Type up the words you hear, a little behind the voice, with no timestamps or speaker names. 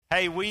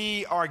Hey,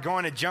 we are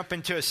going to jump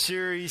into a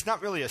series,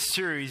 not really a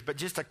series, but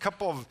just a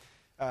couple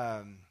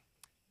of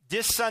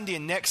this Sunday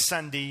and next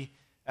Sunday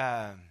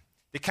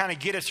to kind of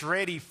get us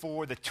ready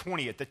for the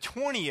 20th. The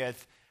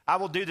 20th, I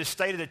will do the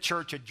State of the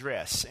Church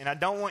address, and I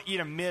don't want you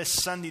to miss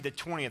Sunday the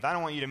 20th. I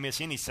don't want you to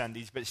miss any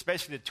Sundays, but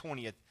especially the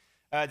 20th.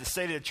 The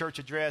State of the Church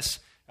address,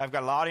 I've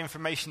got a lot of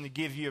information to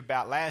give you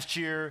about last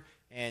year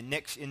and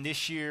next in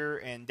this year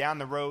and down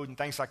the road and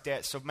things like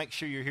that, so make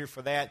sure you're here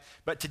for that.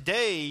 But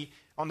today,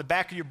 on the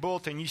back of your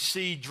bulletin, you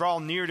see Draw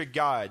Near to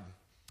God.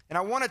 And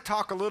I want to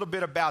talk a little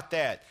bit about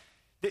that.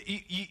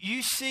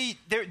 You see,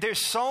 there's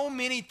so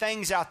many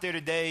things out there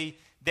today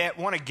that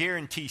want to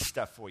guarantee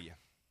stuff for you.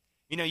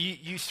 You know,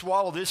 you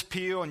swallow this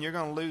pill and you're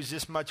going to lose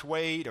this much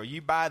weight, or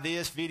you buy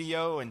this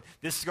video and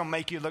this is going to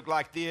make you look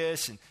like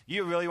this, and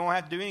you really won't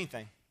have to do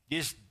anything.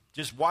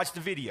 Just watch the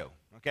video,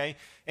 okay?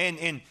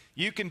 And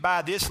you can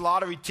buy this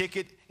lottery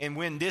ticket and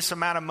win this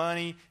amount of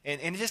money,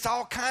 and just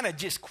all kind of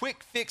just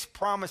quick fix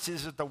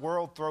promises that the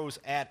world throws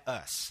at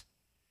us.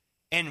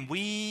 And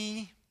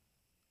we,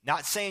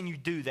 not saying you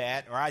do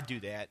that or I do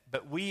that,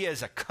 but we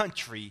as a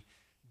country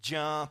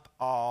jump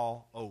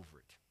all over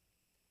it.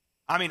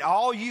 I mean,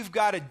 all you've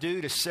got to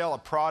do to sell a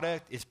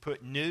product is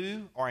put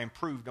new or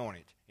improved on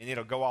it, and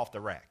it'll go off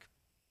the rack.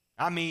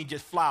 I mean,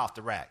 just fly off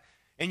the rack.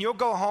 And you'll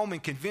go home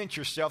and convince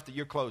yourself that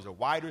your clothes are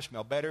whiter,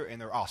 smell better,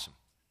 and they're awesome.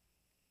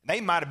 They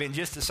might have been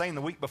just the same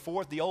the week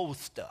before, the old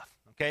stuff,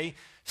 okay?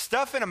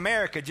 Stuff in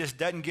America just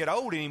doesn't get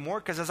old anymore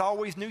because there's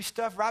always new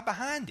stuff right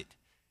behind it.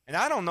 And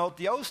I don't know if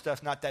the old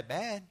stuff's not that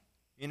bad,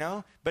 you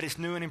know, but it's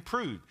new and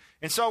improved.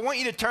 And so I want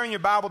you to turn your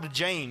Bible to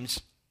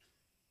James.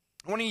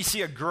 I want you to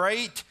see a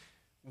great,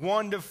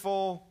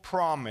 wonderful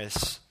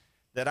promise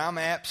that I'm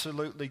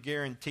absolutely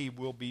guaranteed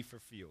will be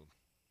fulfilled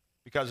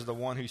because of the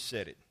one who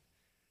said it.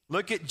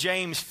 Look at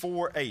James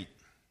 4:8.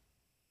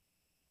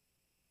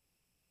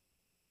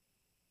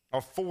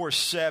 Or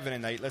 4:7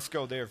 and 8. Let's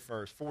go there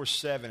first.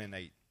 4:7 and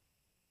 8.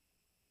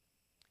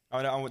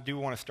 I do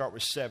want to start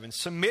with 7.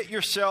 Submit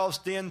yourselves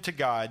then to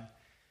God.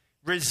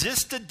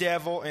 Resist the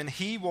devil, and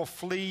he will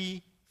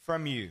flee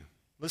from you.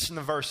 Listen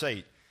to verse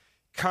 8.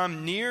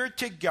 Come near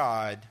to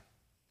God,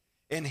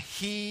 and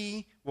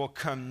he will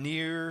come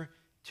near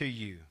to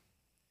you.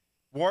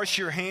 Wash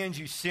your hands,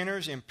 you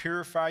sinners, and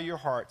purify your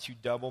hearts, you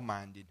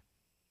double-minded.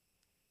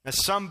 Now,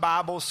 some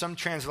Bibles, some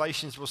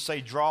translations will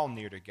say, draw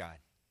near to God.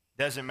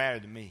 Doesn't matter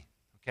to me,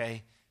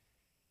 okay?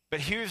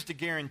 But here's the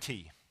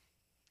guarantee.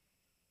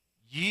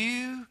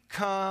 You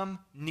come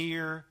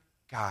near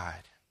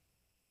God.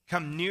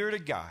 Come near to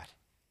God.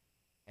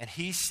 And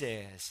he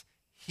says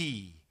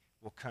he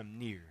will come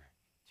near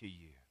to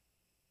you.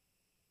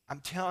 I'm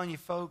telling you,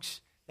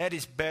 folks, that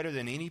is better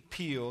than any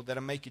pill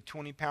that'll make you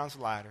 20 pounds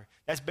lighter.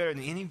 That's better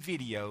than any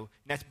video,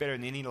 and that's better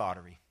than any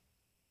lottery.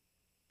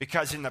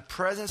 Because in the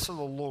presence of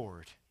the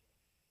Lord,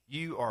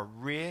 you are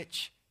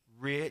rich,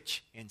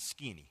 and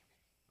skinny,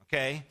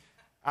 okay?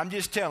 I'm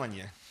just telling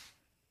you.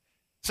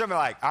 Some are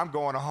like, I'm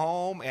going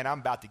home and I'm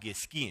about to get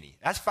skinny.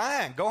 That's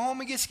fine. Go home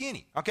and get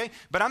skinny, okay?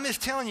 But I'm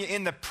just telling you,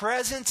 in the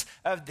presence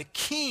of the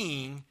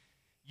King,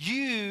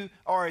 you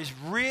are as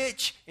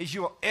rich as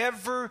you'll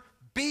ever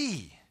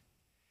be.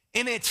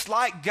 And it's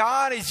like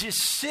God is just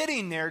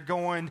sitting there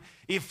going,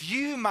 if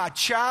you, my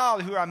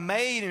child, who I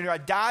made and who I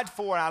died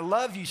for, and I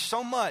love you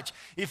so much,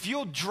 if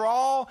you'll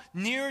draw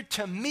near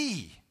to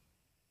me,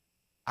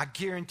 I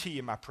guarantee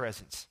you my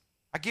presence.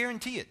 I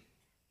guarantee it.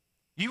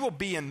 You will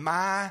be in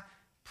my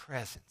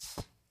presence.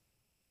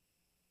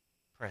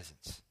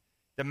 Presence.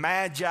 The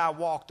Magi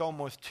walked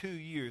almost 2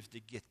 years to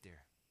get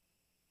there.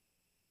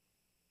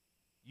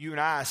 You and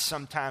I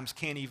sometimes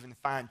can't even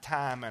find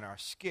time in our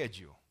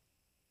schedule,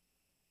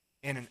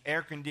 in an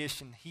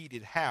air-conditioned,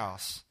 heated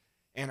house,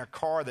 and a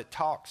car that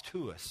talks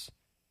to us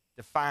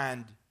to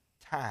find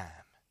time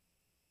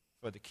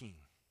for the King.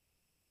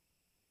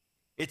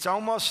 It's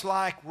almost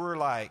like we're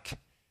like,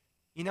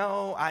 you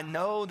know, I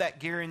know that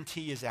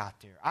guarantee is out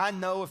there. I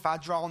know if I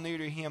draw near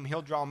to him,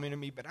 he'll draw near to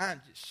me, but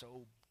I'm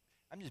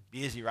just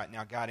busy right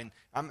now, God. And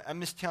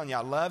I'm just telling you,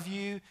 I love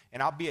you,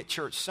 and I'll be at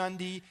church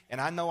Sunday, and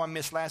I know I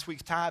missed last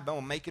week's tithe, but I'm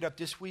going to make it up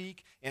this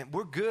week, and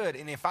we're good.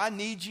 And if I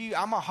need you,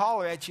 I'm going to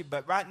holler at you,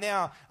 but right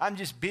now, I'm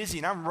just busy,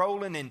 and I'm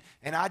rolling,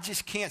 and I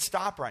just can't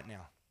stop right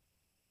now.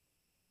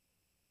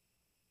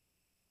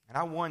 And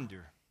I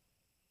wonder,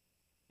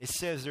 it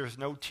says there's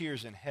no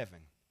tears in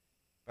heaven,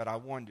 but I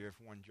wonder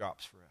if one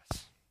drops for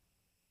us.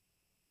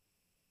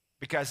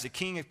 Because the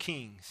King of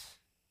Kings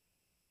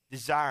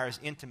desires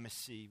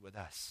intimacy with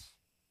us.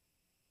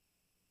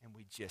 And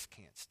we just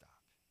can't stop.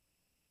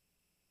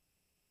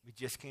 We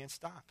just can't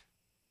stop.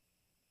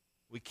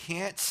 We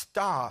can't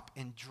stop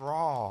and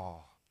draw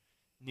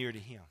near to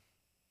him.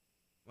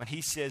 When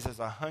he says there's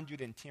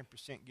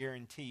 110%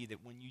 guarantee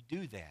that when you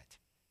do that,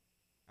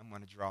 I'm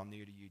going to draw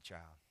near to you,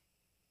 child.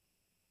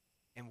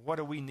 And what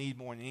do we need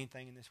more than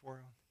anything in this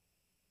world?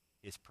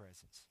 His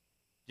presence.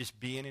 Just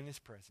being in his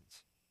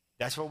presence.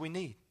 That's what we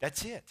need.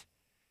 That's it.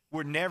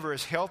 We're never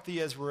as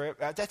healthy as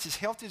that's as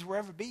healthy as we'll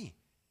ever be,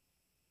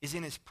 is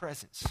in his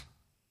presence.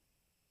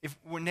 If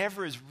we're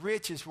never as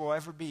rich as we'll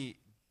ever be,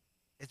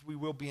 as we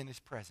will be in his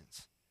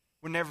presence.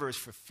 We're never as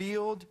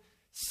fulfilled,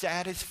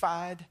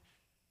 satisfied,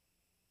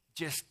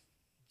 just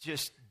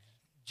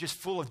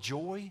full of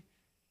joy.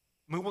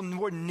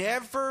 We're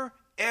never,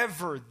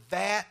 ever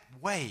that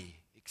way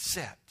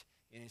except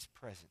in his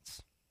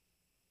presence.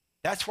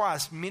 That's why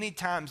many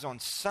times on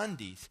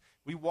Sundays,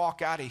 we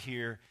walk out of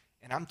here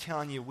and I'm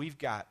telling you, we've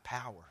got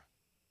power.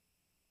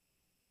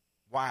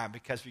 Why?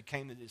 Because we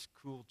came to this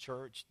cool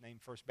church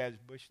named First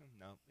Baptist Bushland?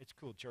 No, it's a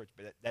cool church,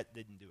 but that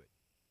didn't do it.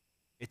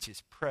 It's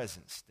his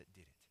presence that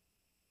did it.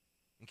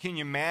 And can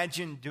you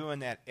imagine doing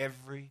that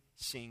every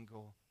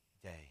single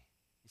day?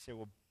 You say,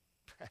 well,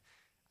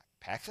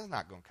 Paxton's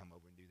not going to come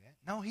over and do that.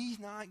 No, he's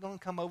not going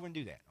to come over and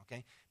do that,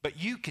 okay?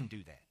 But you can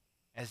do that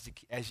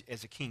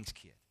as a king's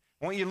kid.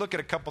 I want you to look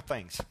at a couple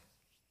things.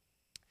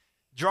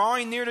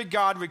 Drawing near to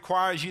God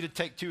requires you to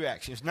take two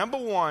actions. Number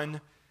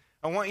one,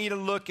 I want you to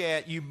look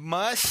at you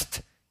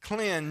must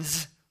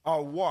cleanse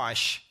or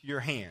wash your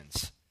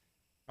hands.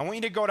 I want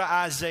you to go to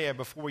Isaiah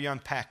before we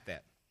unpack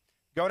that.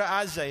 Go to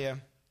Isaiah.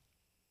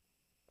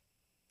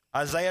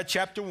 Isaiah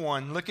chapter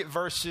 1. Look at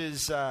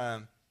verses,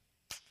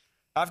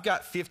 I've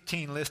got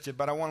 15 listed,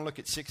 but I want to look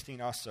at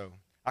 16 also.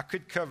 I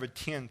could cover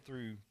 10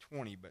 through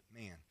 20, but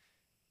man.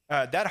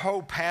 That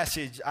whole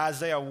passage,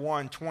 Isaiah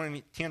 1,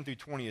 10 through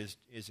 20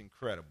 is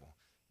incredible.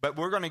 But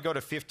we're going to go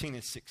to 15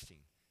 and 16.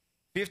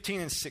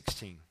 15 and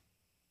 16.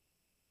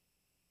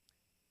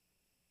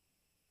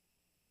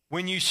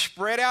 When you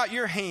spread out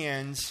your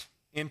hands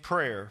in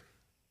prayer,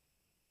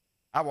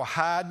 I will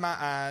hide my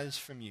eyes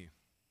from you.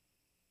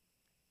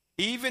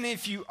 Even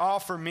if you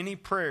offer many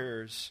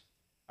prayers,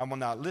 I will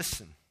not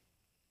listen,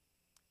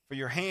 for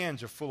your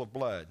hands are full of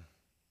blood.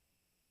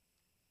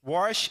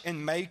 Wash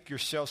and make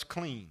yourselves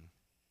clean,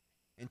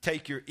 and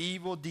take your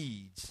evil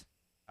deeds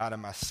out of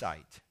my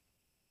sight.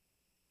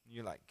 And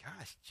you're like,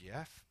 gosh,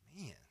 Jeff,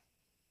 man,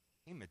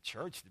 came to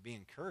church to be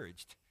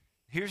encouraged.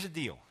 Here's the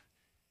deal.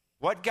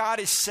 What God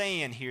is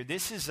saying here,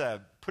 this is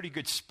a pretty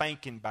good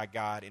spanking by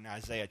God in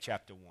Isaiah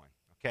chapter 1,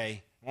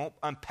 okay? Won't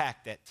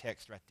unpack that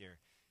text right there.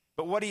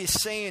 But what he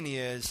is saying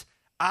is,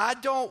 I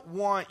don't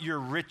want your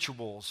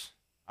rituals,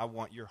 I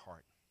want your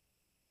heart.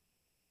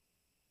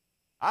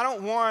 I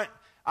don't want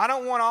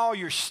all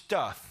your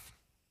stuff.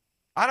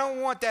 I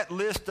don't want that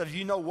list of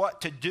you know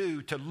what to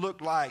do to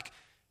look like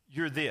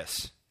you're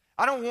this.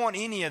 I don't want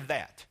any of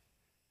that.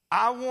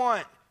 I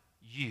want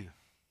you.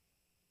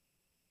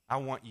 I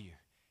want you.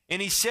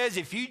 And he says,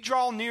 if you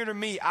draw near to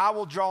me, I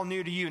will draw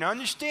near to you. And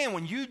understand,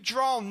 when you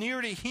draw near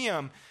to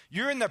him,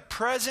 you're in the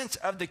presence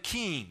of the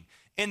king.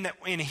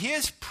 In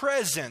his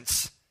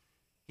presence,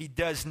 he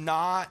does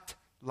not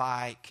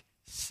like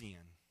sin.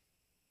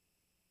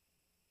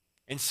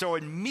 And so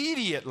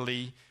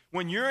immediately,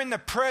 when you're in the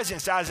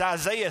presence, as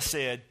Isaiah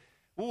said,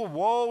 oh,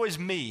 woe is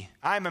me.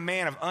 I am a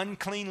man of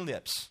unclean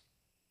lips,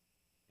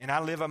 and I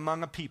live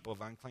among a people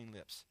of unclean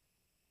lips.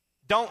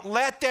 Don't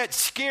let that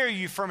scare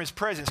you from his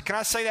presence. Can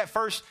I say that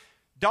first?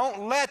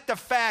 Don't let the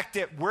fact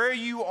that where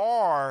you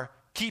are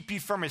keep you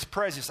from his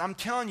presence. I'm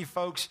telling you,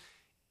 folks,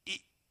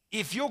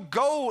 if you'll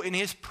go in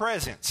his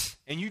presence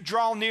and you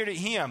draw near to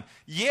him,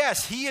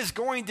 yes, he is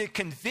going to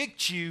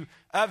convict you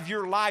of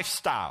your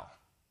lifestyle,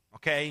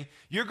 okay?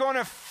 You're going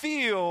to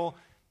feel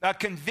a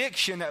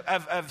conviction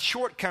of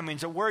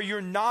shortcomings, of where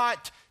you're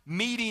not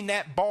meeting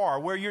that bar,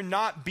 where you're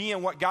not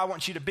being what God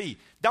wants you to be.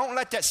 Don't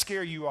let that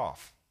scare you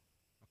off,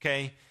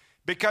 okay?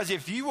 Because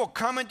if you will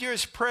come into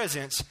his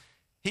presence,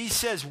 he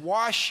says,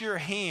 wash your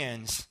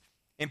hands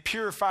and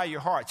purify your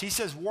hearts. He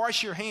says,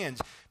 wash your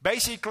hands.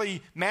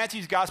 Basically,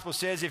 Matthew's gospel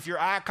says, if your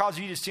eye causes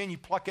you to sin, you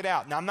pluck it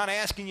out. Now, I'm not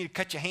asking you to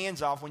cut your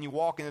hands off when you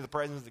walk into the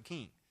presence of the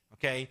king,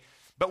 okay?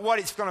 But what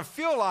it's going to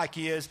feel like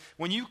is,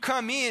 when you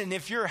come in,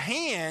 if your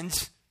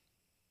hands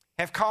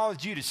have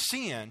caused you to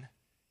sin,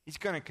 he's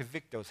going to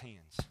convict those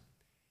hands.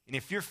 And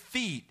if your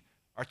feet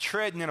are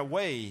treading in a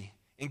way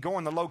and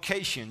going to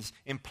locations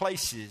and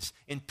places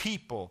and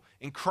people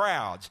and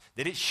crowds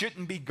that it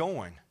shouldn't be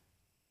going,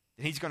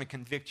 then he's going to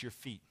convict your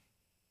feet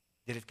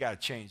that it's got to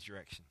change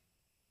direction.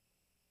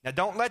 Now,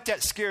 don't let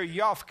that scare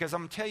you off, because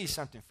I'm going to tell you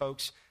something,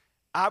 folks.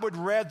 I would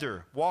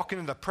rather walk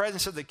into the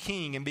presence of the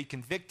king and be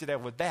convicted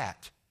of with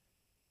that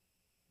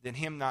than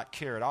him not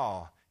care at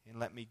all and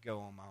let me go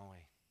on my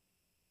way.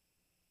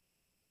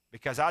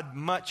 Because I'd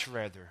much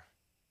rather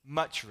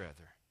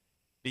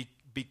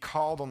be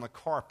called on the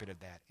carpet of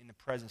that in the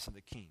presence of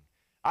the king.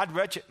 I'd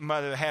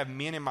rather have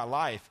men in my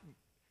life,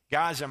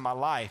 guys in my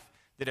life,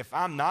 that if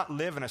I'm not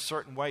living a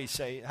certain way,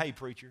 say, hey,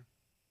 preacher,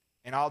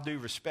 in all due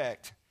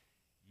respect,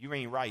 you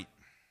ain't right.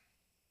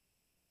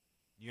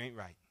 You ain't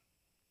right.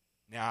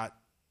 Now,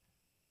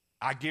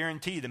 I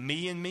guarantee the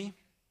me in me,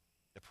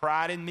 the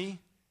pride in me,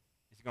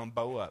 is going to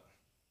bow up.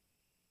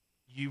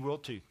 You will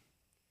too.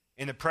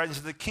 In the presence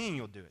of the king,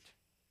 you'll do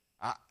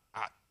it.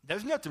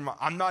 There's nothing wrong.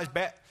 I'm not as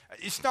bad.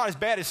 It's not as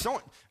bad as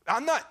someone.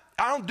 I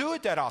don't do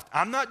it that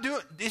often.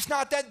 It's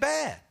not that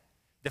bad.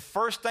 The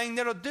first thing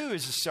that'll do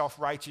is a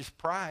self-righteous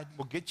pride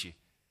will get you.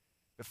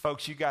 But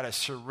folks, you got to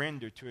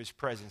surrender to his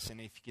presence.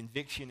 And if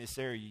conviction is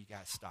there, you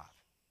got to stop.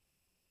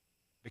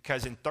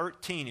 Because in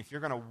 13, if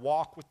you're going to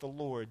walk with the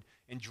Lord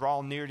and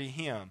draw near to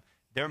him,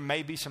 there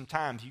may be some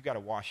times you got to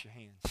wash your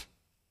hands.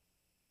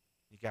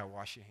 You got to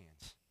wash your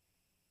hands.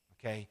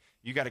 Okay?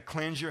 You got to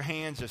cleanse your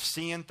hands of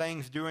seeing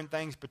things, doing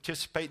things,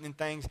 participating in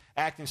things,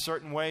 acting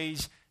certain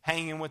ways,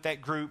 hanging with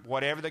that group,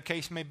 whatever the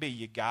case may be.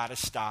 You got to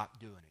stop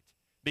doing it.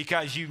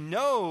 Because you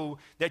know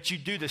that you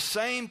do the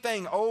same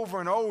thing over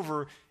and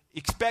over,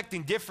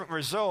 expecting different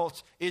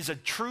results, is a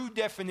true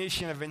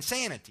definition of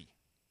insanity.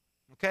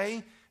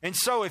 Okay? And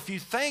so if you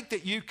think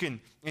that you can,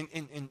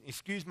 and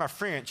excuse my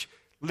French,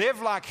 live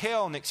like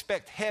hell and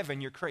expect heaven,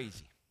 you're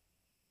crazy.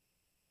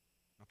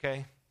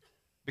 Okay?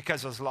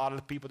 Because there's a lot of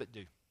the people that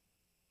do.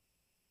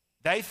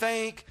 They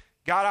think,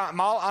 God,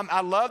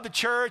 I love the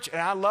church, and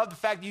I love the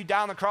fact that you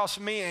died on the cross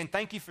for me, and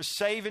thank you for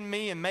saving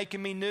me and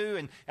making me new,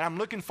 and I'm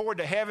looking forward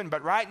to heaven,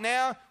 but right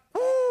now,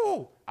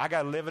 whoo, I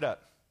got to live it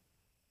up.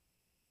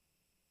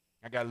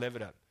 I got to live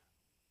it up.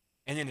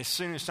 And then as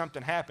soon as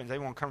something happens, they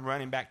want to come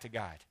running back to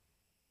God.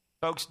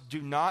 Folks,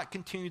 do not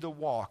continue to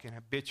walk in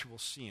habitual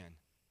sin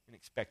and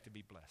expect to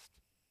be blessed.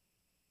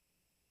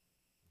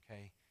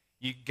 Okay?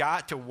 You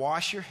got to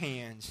wash your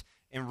hands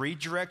and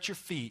redirect your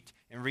feet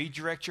and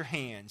redirect your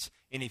hands.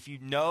 And if you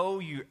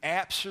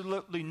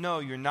absolutely know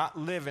you're not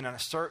living in a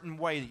certain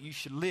way that you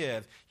should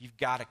live, you've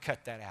got to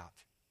cut that out.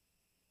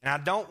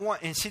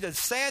 And see, the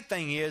sad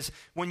thing is,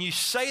 when you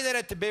say that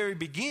at the very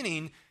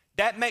beginning,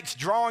 that makes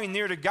drawing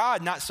near to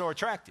God not so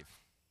attractive.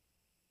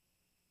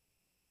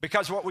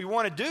 Because what we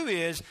want to do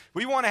is,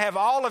 we want to have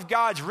all of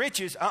God's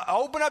riches,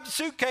 open up the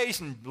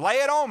suitcase and lay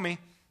it on me,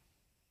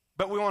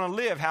 but we want to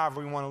live however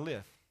we want to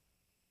live.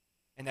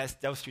 And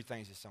those two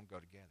things just don't go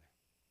together.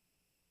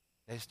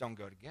 They just don't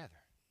go together.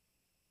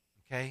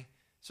 Okay?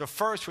 So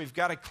first, we've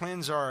got to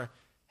cleanse our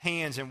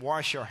hands and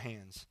wash our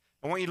hands.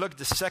 I want you to look at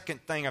the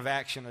second thing of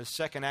action, the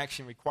second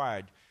action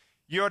required.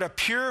 You are to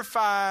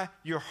purify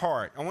your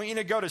heart. I want you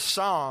to go to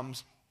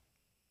Psalms.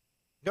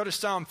 Go to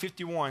Psalm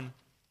 51.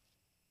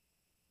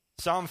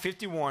 Psalm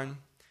 51.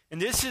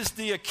 And this is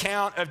the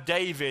account of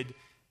David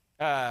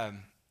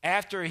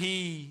after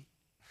he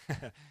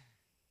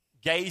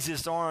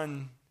gazes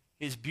on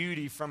his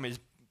beauty from his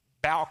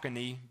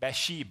balcony,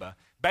 Bathsheba.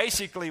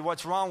 Basically,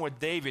 what's wrong with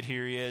David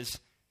here is,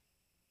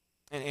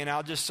 and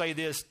I'll just say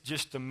this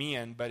just to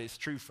men, but it's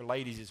true for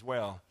ladies as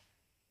well.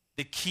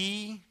 The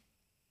key,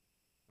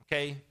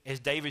 okay,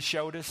 as David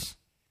showed us,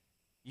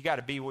 you got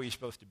to be where you're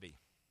supposed to be.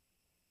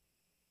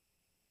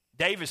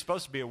 David's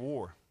supposed to be at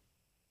war.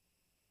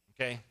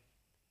 Okay?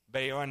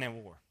 But he wasn't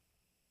in war.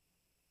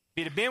 If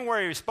he'd have been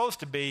where he was supposed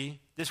to be,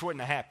 this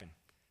wouldn't have happened.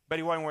 But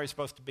he wasn't where he's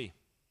supposed to be.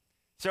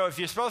 So if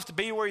you're supposed to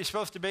be where you're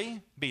supposed to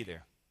be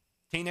there.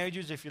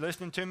 Teenagers, if you're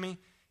listening to me,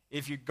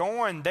 if you're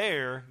going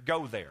there,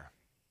 go there.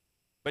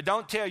 But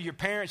don't tell your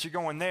parents you're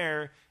going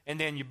there, and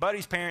then your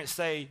buddy's parents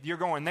say you're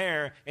going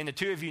there, and the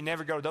two of you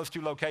never go to those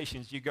two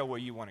locations. You go where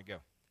you want to go.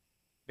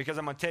 Because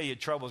I'm going to tell you,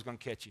 trouble's going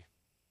to catch you.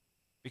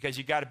 Because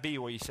you got to be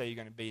where you say you're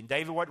going to be. And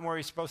David wasn't where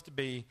he's supposed to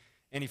be,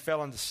 and he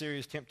fell into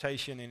serious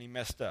temptation, and he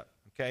messed up.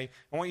 Okay?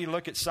 I want you to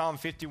look at Psalm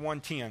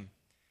 51:10.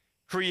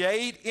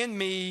 Create in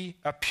me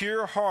a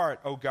pure heart,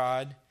 O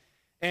God,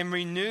 and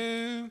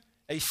renew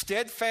a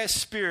steadfast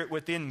spirit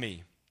within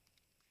me.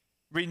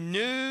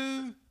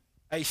 Renew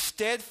a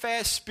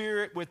steadfast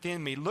spirit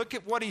within me. Look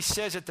at what he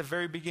says at the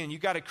very beginning. You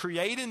got to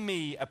create in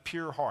me a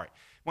pure heart.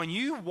 When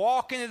you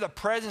walk into the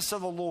presence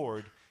of the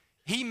Lord,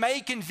 he may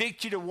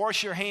convict you to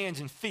wash your hands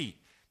and feet,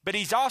 but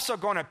he's also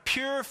going to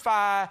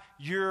purify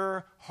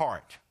your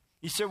heart.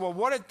 You say, well,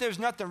 what if there's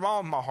nothing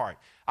wrong with my heart?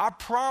 I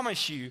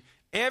promise you,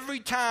 every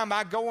time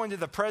I go into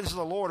the presence of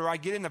the Lord, or I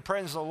get in the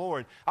presence of the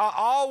Lord, I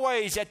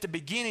always, at the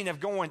beginning of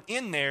going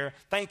in there,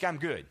 think I'm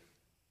good.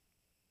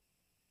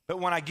 But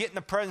when I get in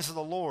the presence of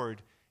the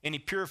Lord and he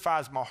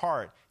purifies my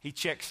heart, he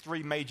checks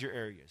three major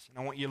areas.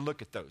 And I want you to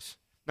look at those.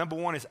 Number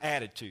one is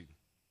attitude.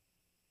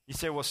 You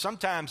say, well,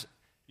 sometimes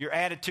your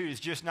attitude is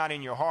just not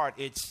in your heart.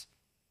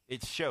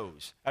 It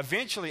shows.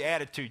 Eventually,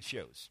 attitude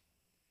shows.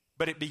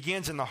 But it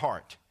begins in the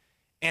heart.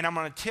 And I'm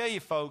going to tell you,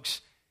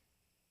 folks,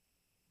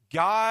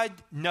 God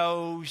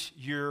knows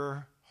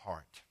your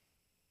heart.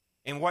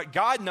 And what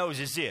God knows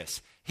is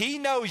this. He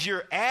knows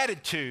your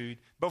attitude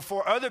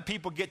before other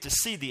people get to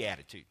see the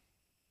attitude.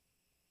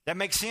 That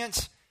makes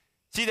sense?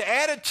 See, the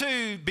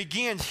attitude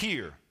begins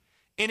here.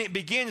 And it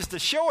begins to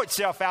show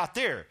itself out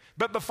there.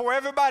 But before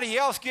everybody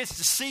else gets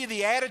to see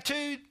the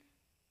attitude,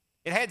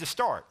 it had to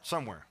start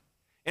somewhere.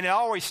 And it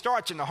always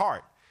starts in the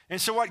heart.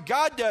 And so what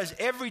God does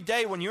every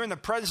day when you're in the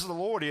presence of the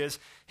Lord is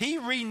he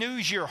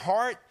renews your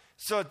heart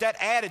so that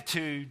that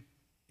attitude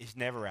is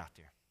never out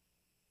there.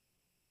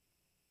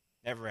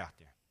 Never out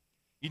there.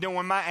 You know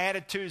when my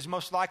attitude is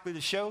most likely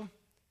to show?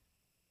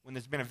 When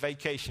there's been a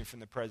vacation from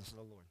the presence of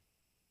the Lord.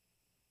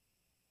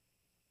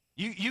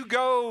 You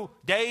go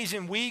days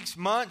and weeks,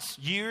 months,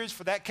 years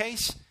for that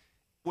case,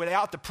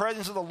 without the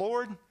presence of the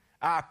Lord,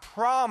 I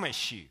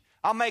promise you,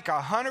 I'll make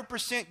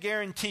 100%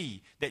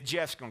 guarantee that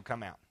Jeff's going to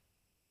come out.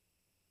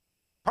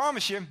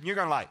 Promise you, you're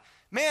going to like,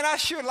 man, I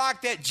sure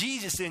like that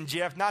Jesus in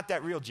Jeff, not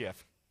that real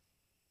Jeff.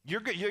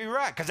 You're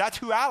right, because that's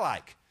who I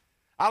like.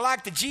 I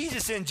like the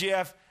Jesus in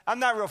Jeff. I'm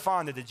not real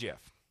fond of the Jeff.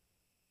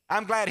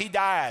 I'm glad he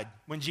died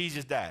when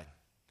Jesus died.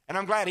 And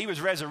I'm glad he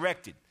was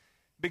resurrected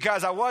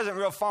because I wasn't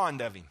real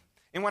fond of him.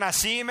 And when I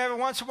see him every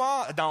once in a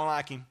while, I don't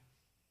like him.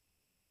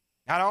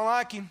 I don't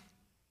like him.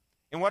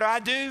 And what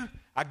do?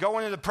 I go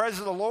into the presence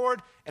of the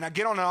Lord and I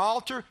get on an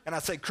altar and I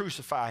say,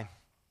 crucify him.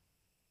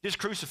 Just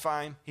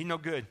crucify him. He's no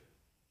good.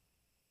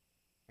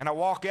 And I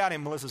walk out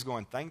and Melissa's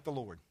going, thank the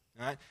Lord.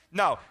 All right?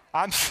 No,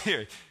 I'm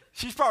serious.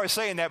 She's probably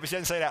saying that, but she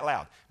doesn't say that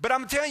loud. But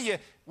I'm telling you,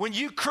 when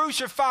you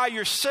crucify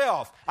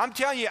yourself, I'm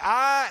telling you,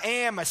 I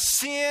am a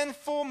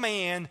sinful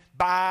man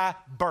by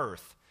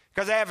birth.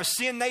 Because I have a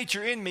sin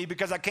nature in me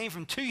because I came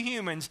from two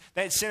humans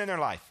that had sin in their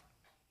life.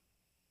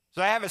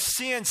 So I have a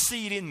sin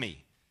seed in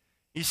me.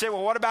 You say,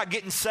 well, what about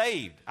getting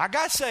saved? I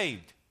got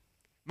saved.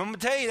 But I'm going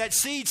to tell you, that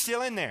seed's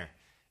still in there.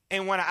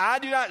 And when I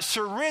do not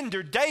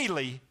surrender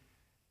daily,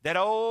 that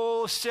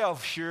old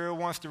self sure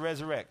wants to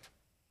resurrect.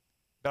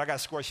 But I got to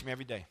squash him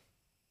every day.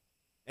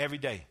 Every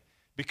day.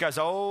 Because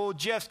old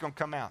Jeff's going to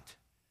come out.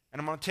 And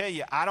I'm going to tell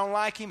you, I don't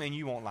like him and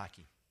you won't like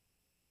him.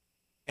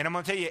 And I'm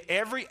going to tell you,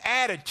 every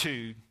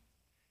attitude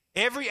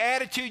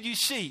you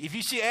see, if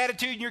you see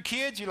attitude in your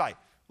kids, you're like,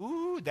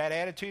 ooh, that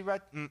attitude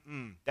right,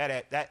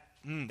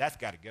 that's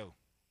got to go.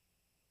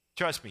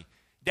 Trust me.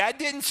 That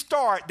didn't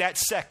start that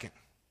second.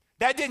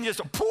 That didn't just,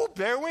 poof,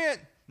 there it went.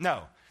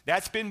 No,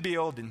 that's been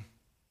building.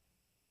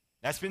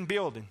 That's been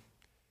building.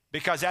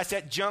 Because that's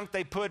that junk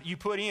you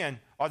put in,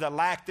 or the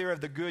lack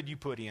thereof the good you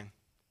put in.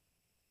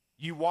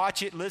 You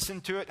watch it, listen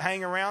to it,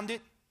 hang around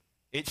it,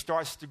 it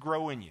starts to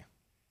grow in you.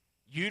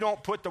 You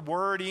don't put the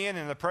word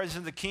in the presence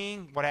of the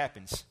king, what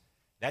happens?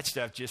 That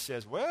stuff just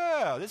says,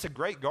 well, this is a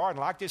great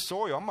garden. I like this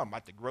soil. I'm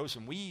about to grow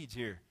some weeds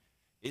here.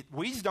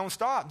 Weeds don't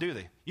stop, do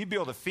they? You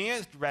build a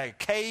fence, drag a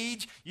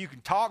cage, you can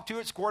talk to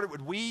it, squirt it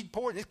with weed,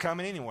 pour it, it's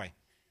coming anyway.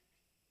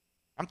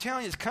 I'm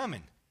telling you, it's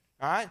coming,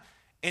 all right?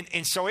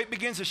 And so it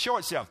begins to show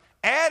itself.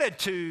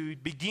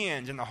 Attitude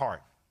begins in the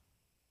heart.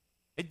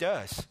 It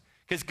does.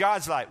 Because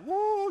God's like,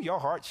 woo, your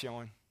heart's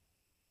showing.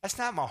 That's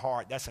not my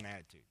heart, that's an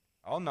attitude.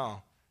 Oh,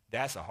 no,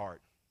 that's a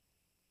heart.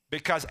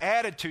 Because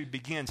attitude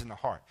begins in the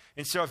heart.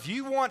 And so if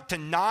you want to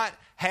not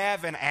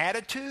have an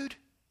attitude,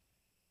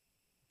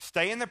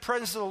 stay in the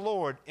presence of the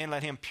Lord and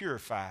let him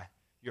purify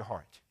your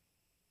heart.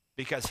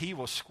 Because he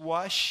will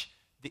squash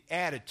the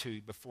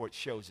attitude before it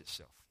shows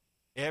itself.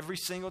 Every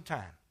single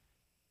time.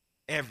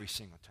 Every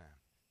single time.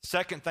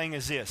 Second thing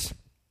is this.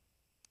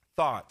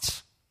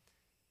 Thoughts.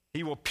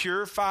 He will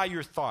purify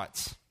your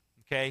thoughts.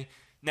 Okay?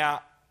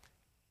 Now,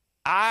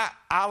 I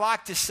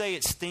like to say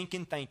it's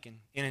stinking thinking,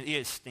 and it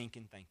is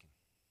stinking thinking.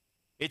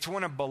 It's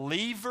when a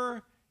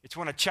believer, it's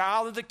when a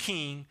child of the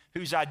king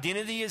whose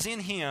identity is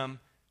in him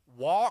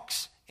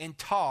walks and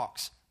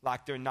talks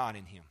like they're not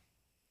in him.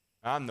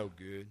 I'm no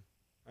good.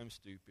 I'm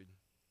stupid.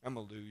 I'm a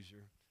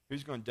loser.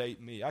 Who's going to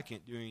date me? I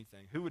can't do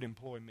anything. Who would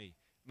employ me?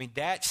 I mean,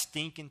 that's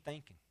stinking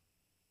thinking.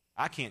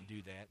 I can't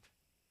do that.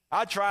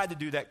 I tried to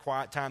do that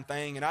quiet time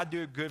thing, and I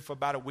do it good for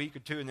about a week or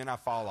two, and then I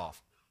fall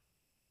off.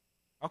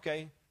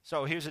 Okay,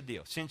 so here's the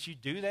deal. Since you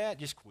do that,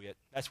 just quit.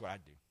 That's what I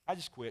do. I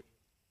just quit.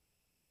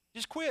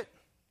 Just quit.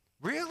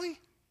 Really?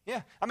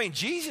 Yeah. I mean,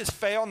 Jesus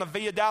fell on the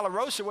Via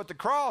Dolorosa with the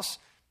cross.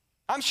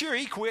 I'm sure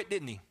he quit,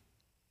 didn't he?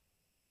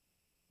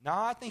 No,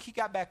 I think he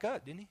got back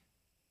up, didn't he?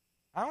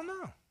 I don't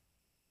know.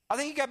 I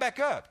think he got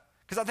back up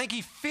because I think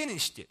he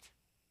finished it.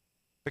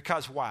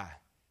 Because why?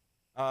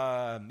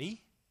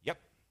 Me? Yep,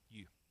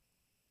 you.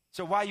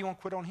 So why you want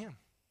to quit on him?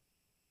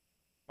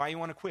 Why you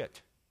want to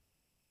quit?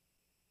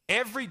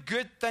 Every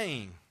good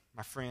thing,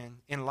 my friend,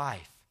 in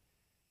life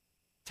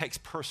takes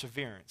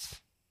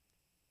perseverance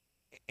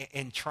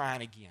and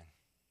trying again.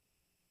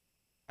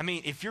 I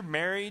mean, if you're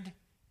married,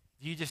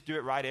 do you just do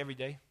it right every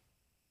day?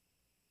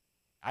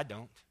 I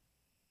don't.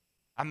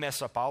 I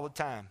mess up all the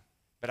time,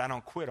 but I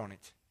don't quit on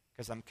it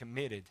because I'm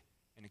committed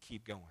and I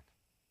keep going.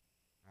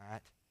 All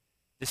right?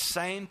 The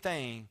same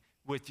thing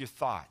with your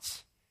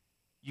thoughts.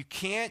 You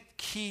can't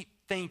keep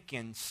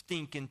thinking,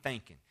 stinking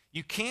thinking.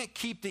 You can't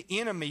keep the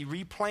enemy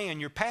replaying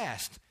your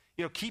past.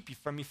 It'll keep you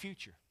from your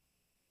future.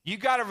 You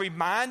got to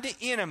remind the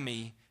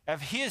enemy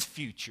of his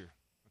future,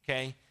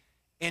 okay?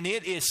 And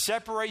it is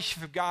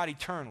separation from God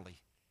eternally,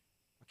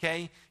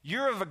 okay?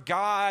 You're of a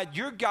God,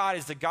 your God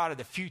is the God of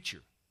the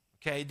future,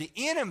 okay? The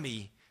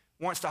enemy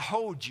wants to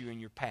hold you in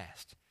your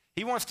past.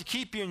 He wants to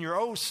keep you in your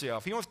old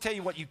self. He wants to tell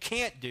you what you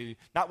can't do,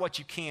 not what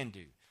you can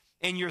do.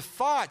 And your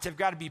thoughts have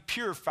got to be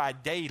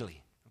purified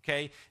daily,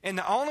 okay? And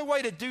the only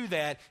way to do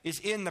that is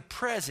in the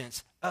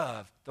presence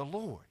of the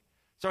Lord.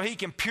 So he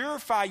can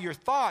purify your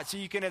thoughts so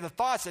you can have the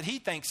thoughts that he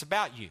thinks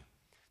about you.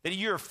 That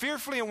you are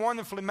fearfully and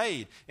wonderfully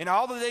made, and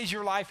all the days of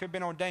your life have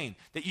been ordained.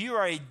 That you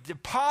are a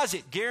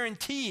deposit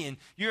guaranteeing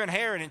your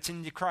inheritance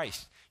in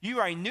Christ. You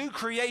are a new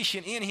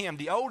creation in him.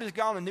 The old is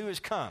gone, the new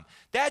has come.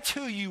 That's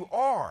who you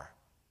are.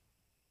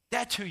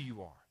 That's who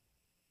you are.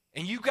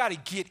 And you got to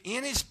get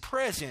in his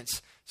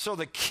presence so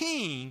the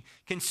king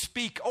can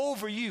speak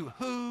over you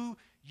who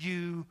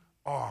you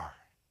are.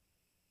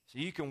 So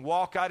you can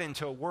walk out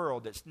into a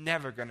world that's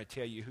never going to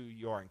tell you who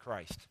you are in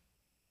Christ.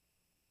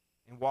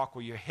 and walk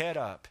with your head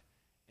up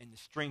in the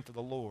strength of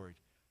the Lord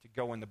to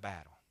go in the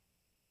battle.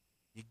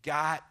 You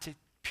got to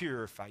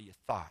purify your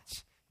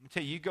thoughts. I'm going to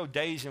tell you, you go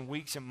days and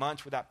weeks and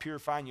months without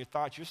purifying your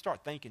thoughts, you'll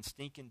start thinking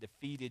stinking,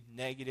 defeated,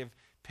 negative,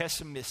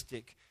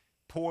 pessimistic,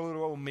 poor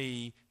little old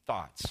me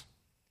thoughts.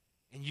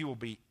 And you will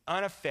be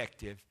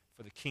ineffective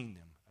for the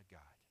kingdom of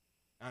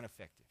God.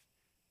 Ineffective.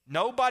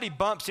 Nobody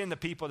bumps into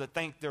people that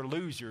think they're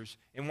losers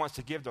and wants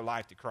to give their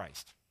life to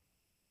Christ.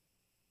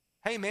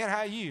 Hey, man, how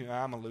are you?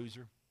 I'm a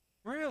loser.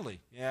 Really?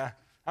 Yeah.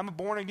 I'm a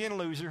born-again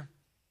loser.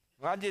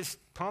 Well, I just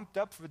pumped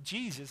up for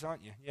Jesus,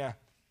 aren't you? Yeah.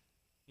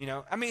 You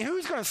know, I mean,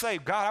 who's going to say,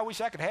 God, I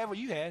wish I could have what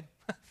you had?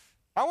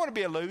 I want to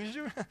be a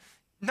loser.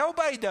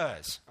 Nobody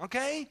does,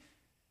 okay?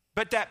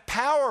 But that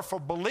powerful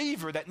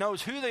believer that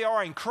knows who they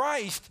are in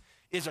Christ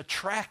is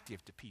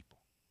attractive to people.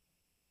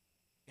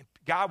 And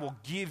God will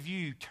give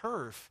you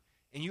turf,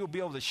 and you'll be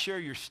able to share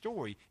your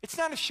story. It's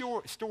not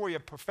a story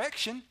of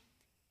perfection.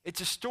 It's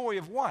a story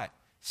of what?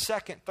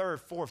 Second,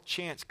 third, fourth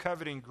chance,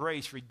 coveting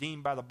grace,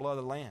 redeemed by the blood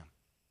of the Lamb.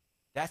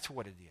 That's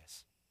what it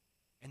is.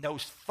 And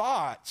those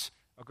thoughts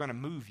are going to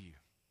move you.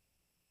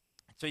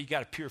 So you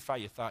got to purify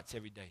your thoughts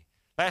every day.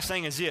 Last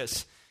thing is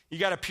this. You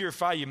got to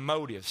purify your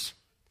motives.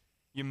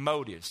 Your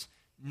motives.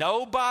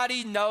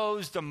 Nobody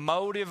knows the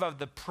motive of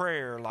the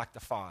prayer like the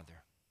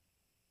Father.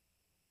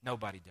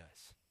 Nobody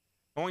does.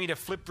 I want you to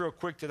flip real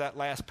quick to that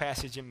last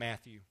passage in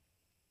Matthew.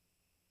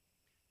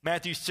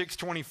 Matthew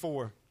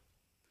 6:24.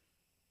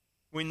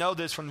 We know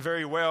this one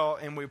very well,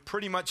 and we're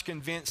pretty much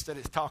convinced that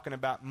it's talking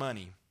about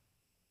money.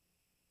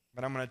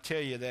 But I'm going to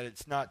tell you that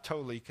it's not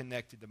totally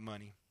connected to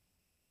money.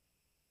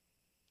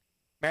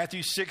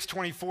 Matthew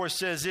 6:24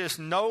 says this,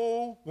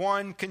 no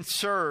one can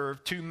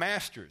serve two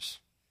masters.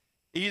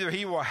 Either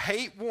he will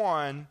hate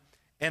one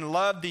and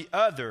love the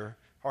other,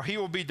 or he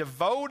will be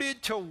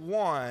devoted to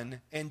one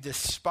and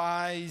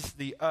despise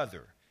the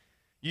other.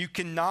 You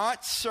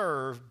cannot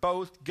serve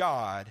both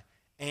God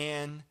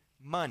and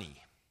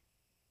money.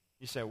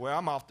 You say, well,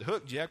 I'm off the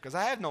hook, Jeff, because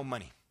I have no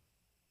money.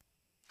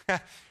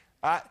 But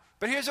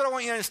here's what I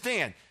want you to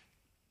understand.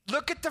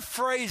 Look at the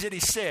phrase that he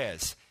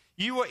says.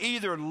 You will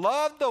either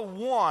love the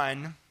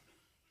one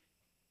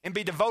and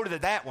be devoted to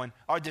that one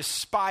or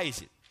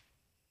despise it.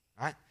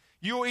 Right?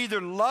 You will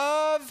either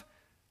love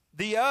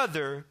the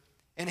other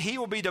and he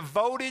will be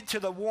devoted to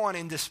the one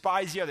and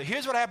despise the other.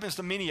 Here's what happens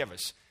to many of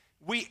us.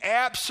 We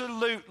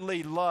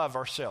absolutely love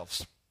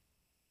ourselves.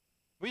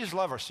 We just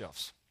love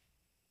ourselves.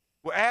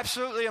 We're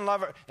absolutely in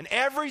love. And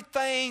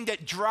everything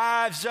that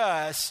drives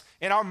us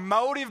and our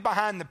motive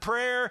behind the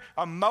prayer,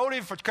 our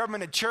motive for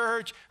coming to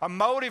church, our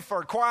motive for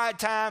a quiet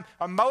time,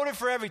 our motive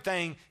for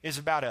everything is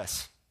about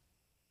us.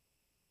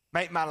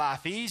 Make my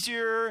life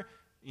easier,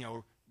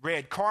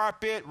 red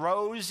carpet,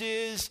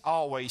 roses,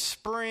 always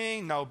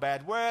spring, no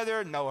bad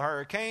weather, no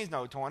hurricanes,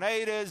 no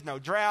tornadoes, no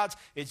droughts.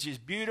 It's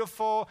just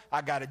beautiful.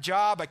 I got a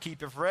job. I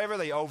keep it forever.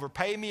 They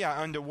overpay me.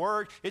 I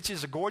underwork. It's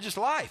just a gorgeous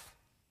life.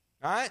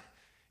 All right?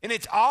 And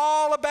it's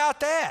all about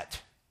that.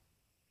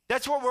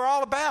 That's what we're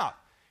all about.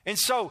 And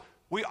so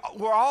we're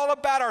all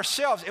about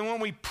ourselves. And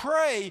when we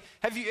pray,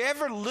 have you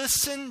ever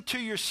listened to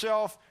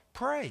yourself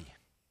pray?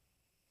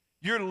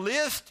 Your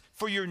list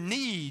for your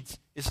needs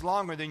is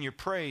longer than your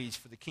praise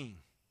for the King.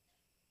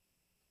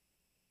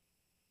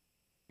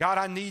 God,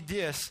 I need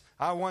this.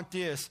 I want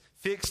this.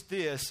 Fix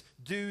this.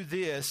 Do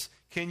this.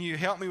 Can you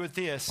help me with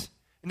this?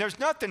 And there's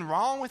nothing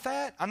wrong with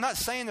that. I'm not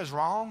saying there's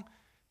wrong.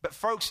 But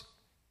folks,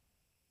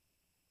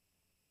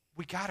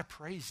 we got to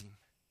praise him.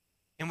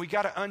 And we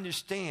got to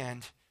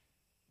understand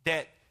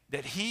that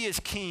he is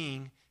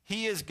king,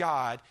 he is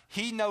God,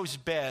 he knows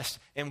best,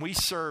 and we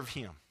serve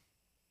him.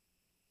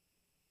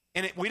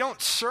 And we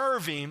don't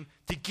serve him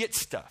to get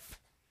stuff.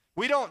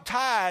 We don't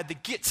tithe to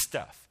get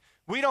stuff.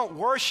 We don't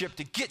worship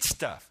to get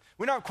stuff.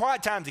 We don't have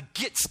quiet time to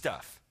get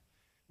stuff.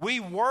 We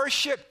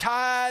worship,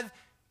 tithe,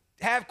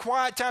 have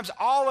quiet times,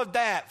 all of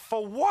that.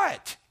 For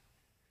what?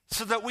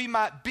 So that we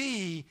might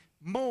be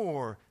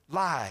more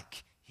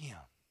like him.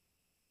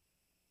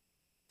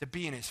 To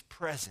be in his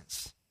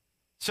presence.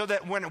 So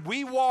that when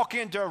we walk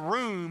into a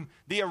room,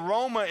 the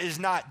aroma is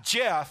not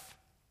Jeff,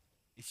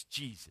 it's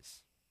Jesus.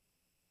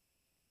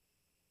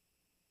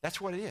 That's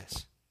what it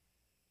is.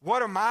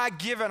 What am I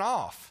giving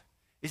off?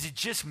 Is it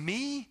just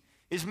me?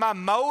 Is my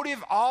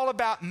motive all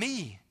about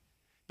me?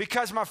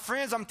 Because my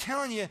friends, I'm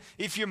telling you,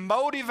 if your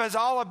motive is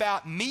all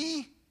about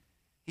me,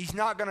 he's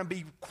not going to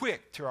be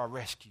quick to our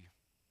rescue.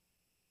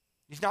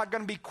 He's not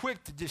going to be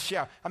quick to just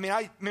shout. I mean,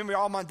 I remember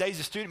all my days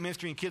of student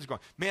ministry and kids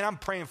going, man, I'm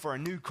praying for a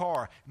new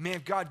car. Man,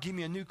 if God give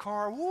me a new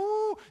car,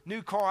 woo,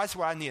 new car, that's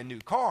why I need a new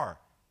car.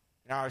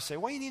 And I always say,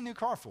 what do you need a new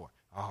car for?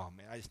 Oh,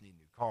 man, I just need a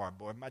new car,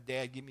 boy. My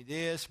dad give me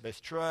this,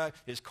 best truck,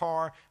 his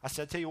car. I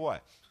said, I tell you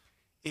what,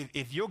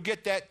 if you'll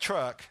get that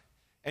truck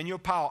and you'll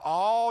pile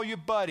all your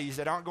buddies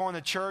that aren't going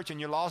to church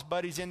and your lost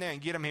buddies in there and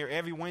get them here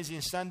every Wednesday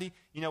and Sunday,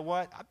 you know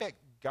what? I bet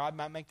God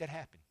might make that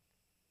happen.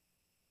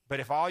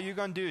 But if all you're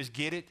going to do is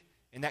get it,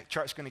 and that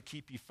truck's going to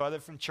keep you further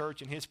from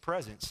church and his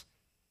presence,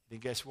 then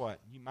guess what?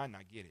 You might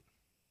not get it.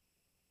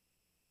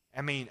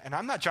 I mean, and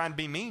I'm not trying to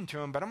be mean to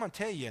him, but I'm going to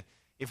tell you,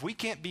 If we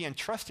can't be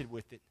entrusted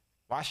with it,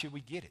 why should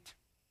we get it?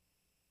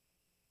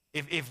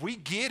 If we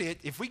get it,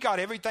 if we got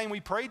everything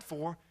we prayed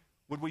for,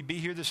 would we be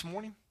here this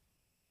morning?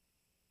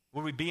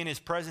 Would we be in his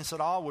presence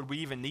at all? Would we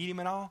even need him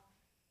at all?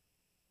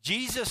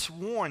 Jesus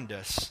warned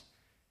us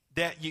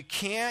that you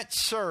can't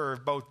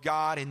serve both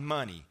God and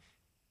money.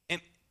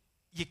 And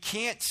you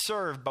can't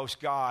serve both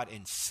God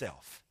and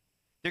self.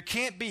 There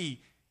can't be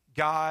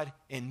God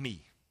and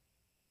me.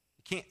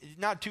 It's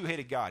not a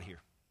two-headed God here.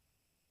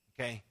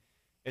 Okay?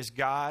 There's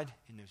God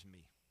and there's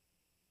me.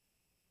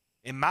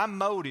 And my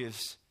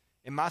motives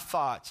and my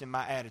thoughts and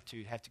my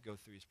attitude have to go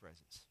through his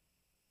presence.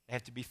 They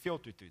have to be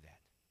filtered through that.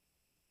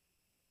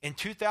 In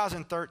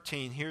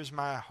 2013, here's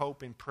my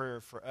hope and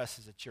prayer for us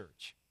as a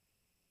church.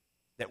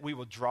 That we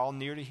will draw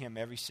near to him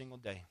every single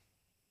day.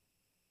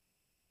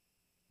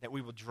 That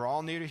we will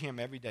draw near to him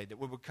every day. That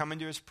we will come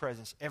into his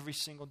presence every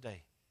single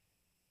day.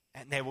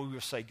 And that we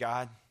will say,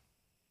 God,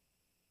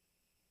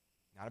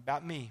 not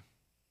about me.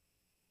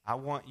 I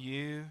want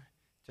you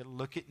to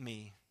look at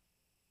me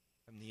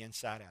from the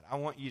inside out. I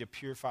want you to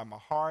purify my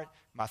heart,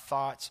 my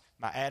thoughts,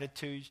 my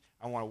attitudes.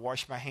 I want to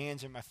wash my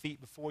hands and my feet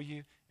before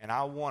you. And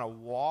I want to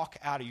walk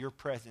out of your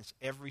presence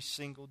every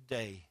single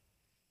day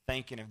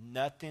thinking of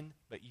nothing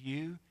but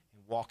you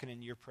and walking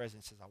in your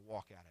presence as I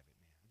walk out of it,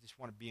 man. I just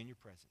want to be in your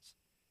presence.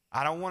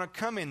 I don't want to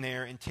come in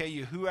there and tell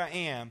you who I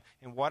am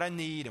and what I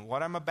need and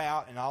what I'm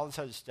about and all this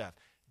other stuff.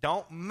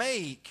 Don't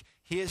make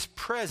his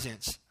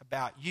presence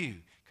about you,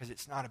 because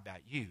it's not about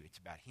you, it's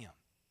about him.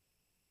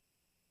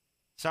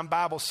 Some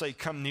Bibles say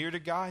come near to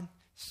God.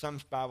 Some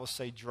Bibles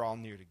say draw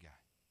near to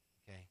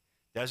God. Okay?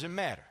 Doesn't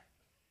matter.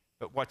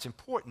 But what's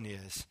important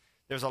is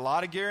there's a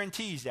lot of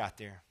guarantees out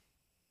there,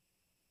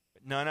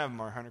 but none of them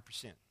are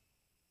 100%.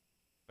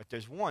 But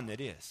there's one that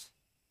is.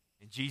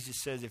 And Jesus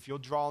says, if you'll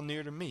draw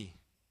near to me,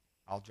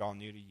 I'll draw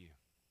near to you.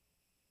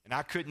 And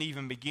I couldn't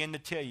even begin to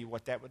tell you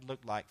what that would look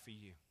like for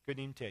you.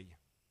 Couldn't even tell you.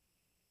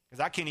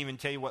 Because I can't even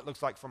tell you what it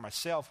looks like for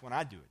myself when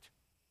I do it.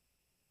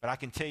 But I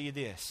can tell you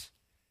this.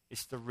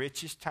 It's the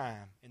richest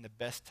time and the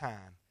best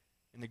time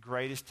and the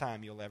greatest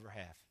time you'll ever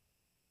have.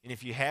 And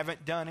if you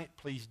haven't done it,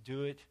 please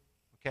do it,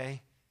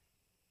 okay?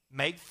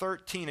 Make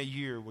 13 a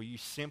year where you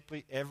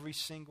simply every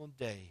single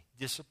day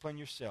discipline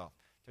yourself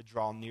to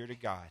draw near to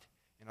God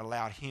and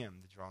allow him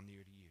to draw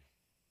near to you.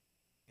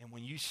 And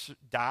when you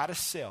die to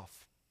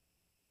self,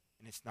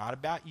 and it's not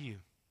about you,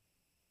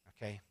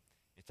 okay?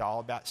 It's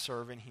all about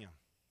serving him.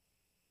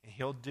 And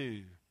he'll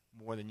do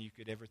more than you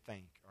could ever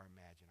think or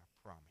imagine,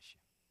 I promise you.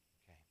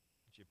 Okay?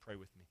 I want you to pray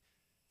with me.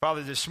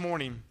 Father, this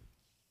morning,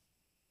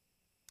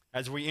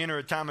 as we enter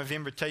a time of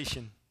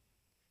invitation,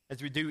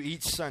 as we do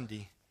each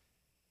Sunday,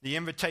 the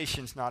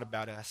invitation's not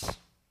about us.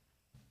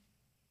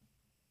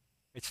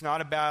 It's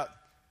not about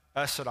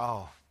us at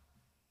all.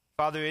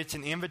 Father, it's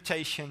an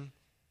invitation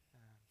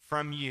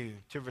from you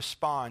to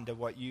respond to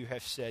what you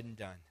have said and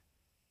done.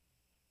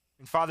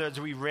 And Father, as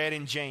we read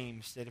in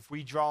James, that if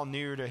we draw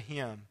near to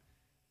him,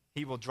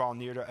 he will draw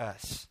near to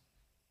us.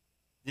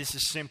 This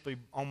is simply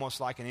almost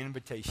like an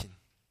invitation.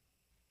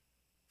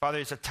 Father,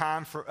 it's a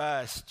time for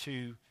us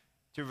to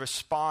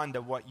respond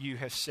to what you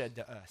have said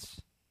to us.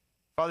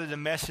 Father, the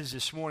message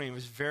this morning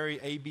was very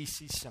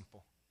ABC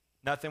simple.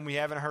 Nothing we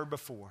haven't heard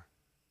before,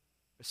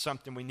 but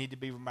something we need to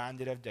be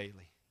reminded of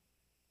daily.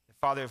 And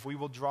Father, if we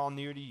will draw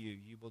near to you,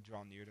 you will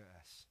draw near to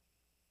us.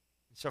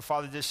 And so,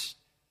 Father, this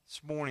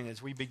morning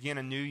as we begin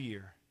a new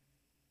year,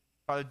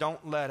 Father,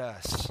 don't let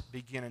us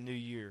begin a new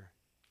year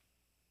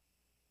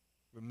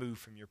removed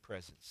from your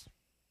presence.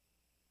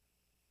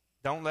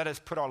 Don't let us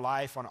put our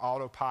life on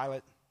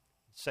autopilot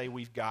and say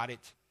we've got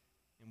it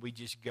and we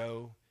just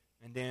go,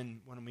 and then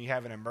when we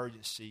have an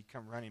emergency,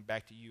 come running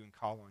back to you and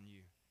call on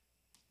you.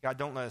 God,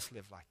 don't let us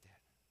live like that.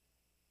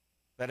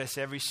 Let us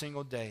every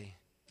single day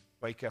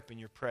wake up in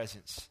your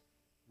presence,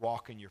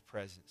 walk in your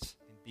presence,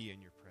 and be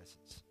in your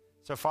presence.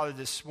 So, Father,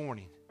 this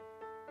morning,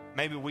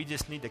 maybe we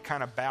just need to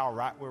kind of bow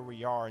right where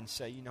we are and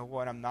say, you know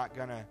what, I'm not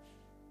going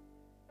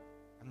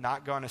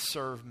to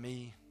serve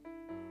me.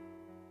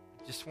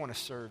 I just want to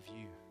serve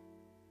you.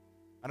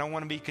 I don't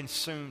want to be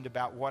consumed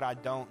about what I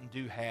don't and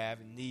do have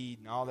and need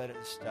and all that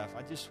other stuff.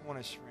 I just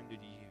want to surrender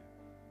to you.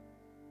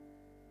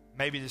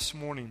 Maybe this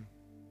morning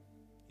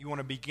you want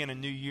to begin a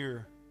new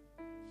year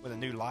with a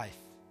new life.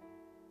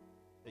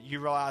 That you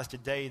realize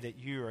today that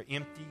you are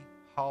empty,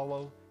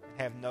 hollow,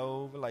 and have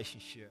no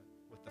relationship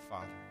with the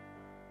Father.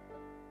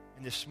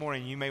 And this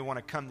morning you may want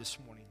to come this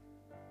morning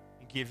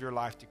and give your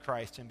life to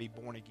Christ and be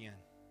born again.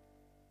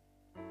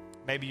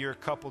 Maybe you're a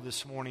couple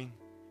this morning,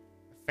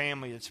 a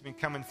family that's been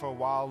coming for a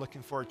while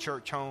looking for a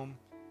church home,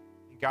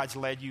 and God's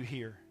led you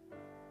here.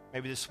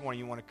 Maybe this morning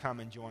you want to come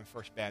and join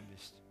First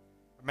Baptist.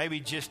 Or maybe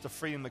just the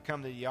freedom to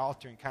come to the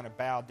altar and kind of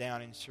bow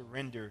down and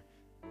surrender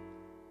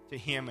to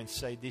him and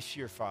say, this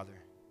year, Father,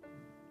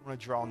 I'm going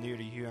to draw near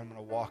to you. I'm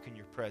going to walk in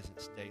your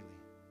presence daily.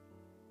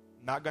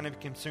 I'm not going to be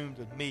consumed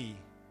with me,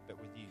 but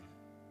with you.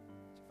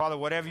 So, Father,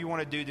 whatever you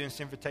want to do during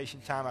this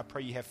invitation time, I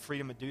pray you have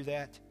freedom to do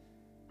that.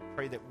 I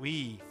pray that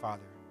we,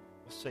 Father,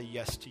 will say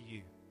yes to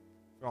you.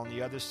 We're on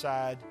the other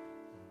side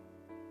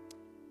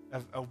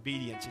of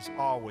obedience is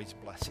always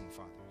blessing,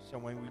 Father. So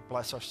when we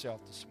bless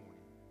ourselves this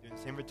morning, during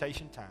this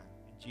invitation time,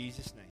 in Jesus' name.